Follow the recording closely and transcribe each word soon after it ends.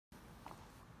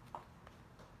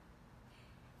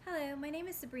Hello, my name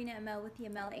is Sabrina Amel with the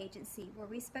Amel Agency, where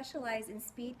we specialize in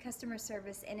speed, customer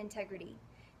service, and integrity.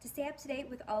 To stay up to date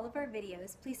with all of our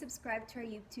videos, please subscribe to our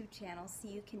YouTube channel so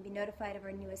you can be notified of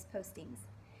our newest postings.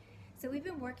 So we've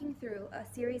been working through a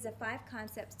series of 5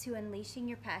 concepts to unleashing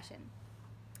your passion.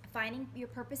 Finding your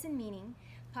purpose and meaning,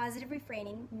 positive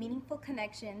refraining, meaningful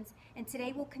connections, and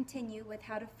today we'll continue with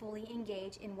how to fully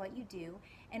engage in what you do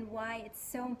and why it's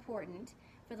so important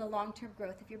for the long-term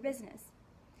growth of your business.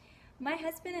 My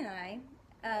husband and I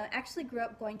actually grew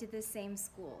up going to the same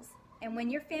schools. And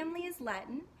when your family is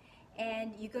Latin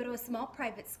and you go to a small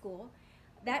private school,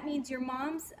 that means your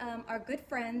moms are good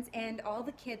friends and all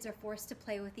the kids are forced to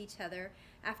play with each other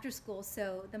after school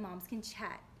so the moms can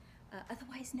chat,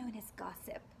 otherwise known as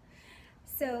gossip.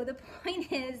 So the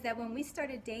point is that when we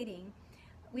started dating,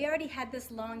 we already had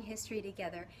this long history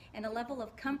together and a level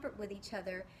of comfort with each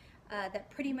other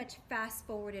that pretty much fast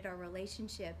forwarded our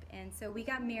relationship. And so we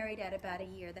got married at about a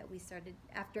year that we started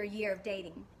after a year of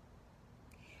dating.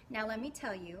 Now let me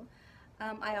tell you,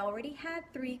 I already had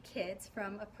 3 kids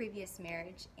from a previous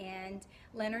marriage, and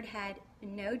Leonard had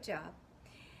no job.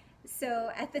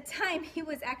 So at the time he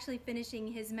was actually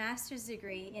finishing his master's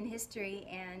degree in history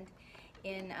and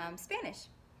in Spanish.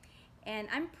 And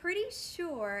I'm pretty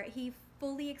sure he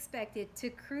fully expected to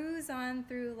cruise on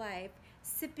through life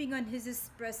sipping on his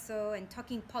espresso and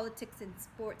talking politics and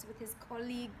sports with his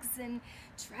colleagues and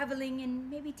traveling and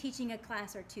maybe teaching a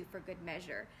class or 2 for good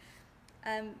measure.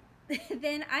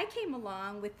 Then I came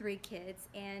along with 3 kids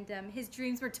and his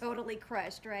dreams were totally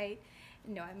crushed, right?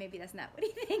 No, maybe that's not what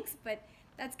he thinks, but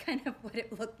that's kind of what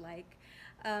it looked like.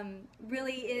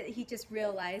 He just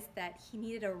realized that he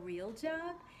needed a real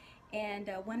job and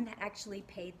one that actually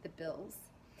paid the bills.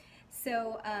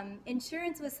 So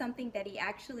insurance was something that he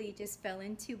actually just fell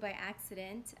into by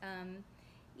accident.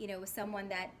 You know, someone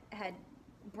that had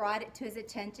brought it to his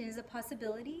attention as a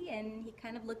possibility, and he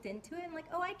kind of looked into it and like,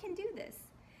 oh, I can do this.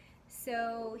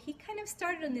 So he kind of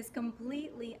started on this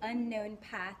completely unknown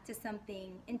path to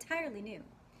something entirely new.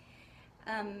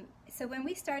 So when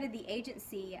we started the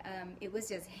agency, it was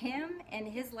just him and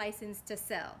his license to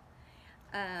sell.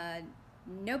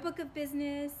 No book of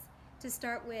business to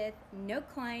start with, no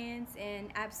clients,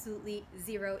 and absolutely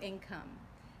 0 income.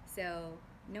 So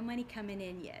no money coming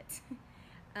in yet.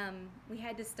 We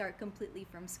had to start completely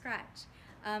from scratch.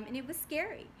 And it was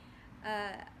scary.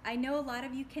 I know a lot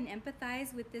of you can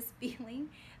empathize with this feeling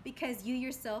because you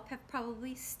yourself have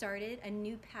probably started a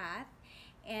new path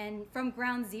and from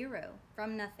ground zero,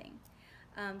 from nothing.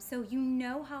 So you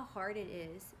know how hard it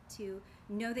is to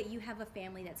know that you have a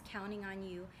family that's counting on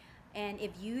you, and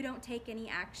if you don't take any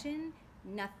action,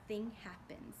 nothing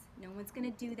happens. No one's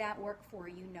going to do that work for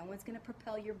you. No one's going to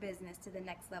propel your business to the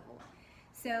next level.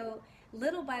 So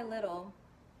little by little,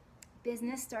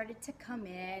 business started to come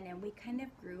in and we kind of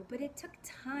grew, but it took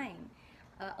time.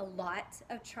 A lot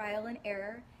of trial and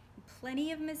error,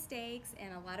 plenty of mistakes,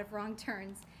 and a lot of wrong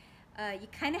turns. You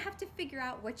kind of have to figure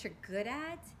out what you're good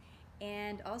at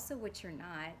and also what you're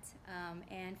not,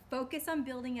 and focus on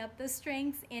building up those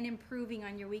strengths and improving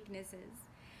on your weaknesses.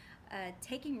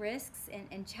 Taking risks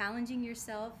and challenging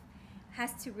yourself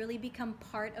has to really become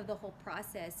part of the whole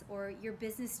process, or your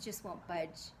business just won't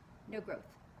budge. No growth,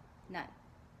 none.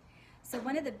 So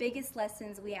one of the biggest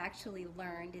lessons we actually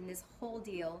learned in this whole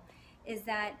deal is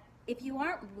that if you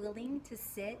aren't willing to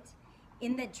sit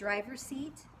in the driver's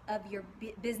seat of your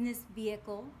business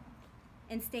vehicle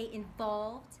and stay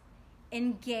involved,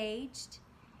 engaged,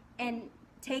 and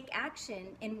take action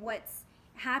in what's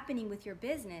happening with your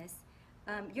business,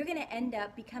 you're going to end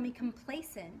up becoming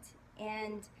complacent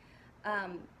and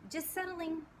just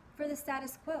settling for the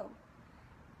status quo.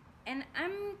 And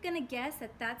I'm going to guess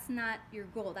that that's not your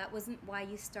goal. That wasn't why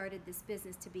you started this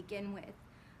business to begin with.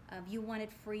 You wanted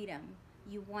freedom.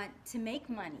 You want to make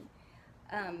money.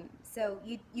 So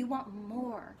you want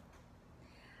more.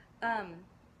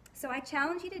 So I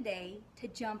challenge you today to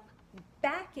jump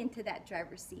back into that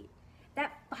driver's seat.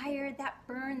 That fire, that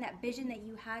burn, that vision that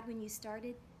you had when you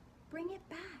started, bring it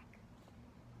back.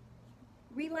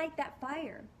 Relight that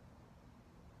fire.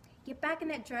 Get back in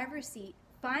that driver's seat.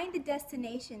 Find the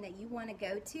destination that you want to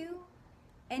go to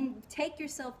and take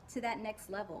yourself to that next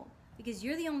level, because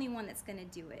you're the only one that's going to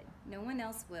do it. No one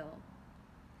else will.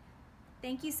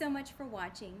 Thank you so much for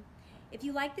watching. If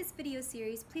you like this video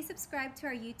series, please subscribe to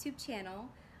our YouTube channel.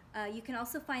 You can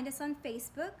also find us on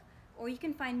Facebook, or you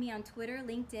can find me on Twitter,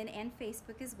 LinkedIn, and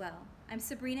Facebook as well. I'm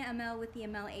Sabrina Amel with the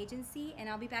Amel Agency, and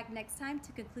I'll be back next time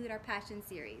to conclude our Passion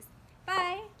series.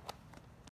 Bye!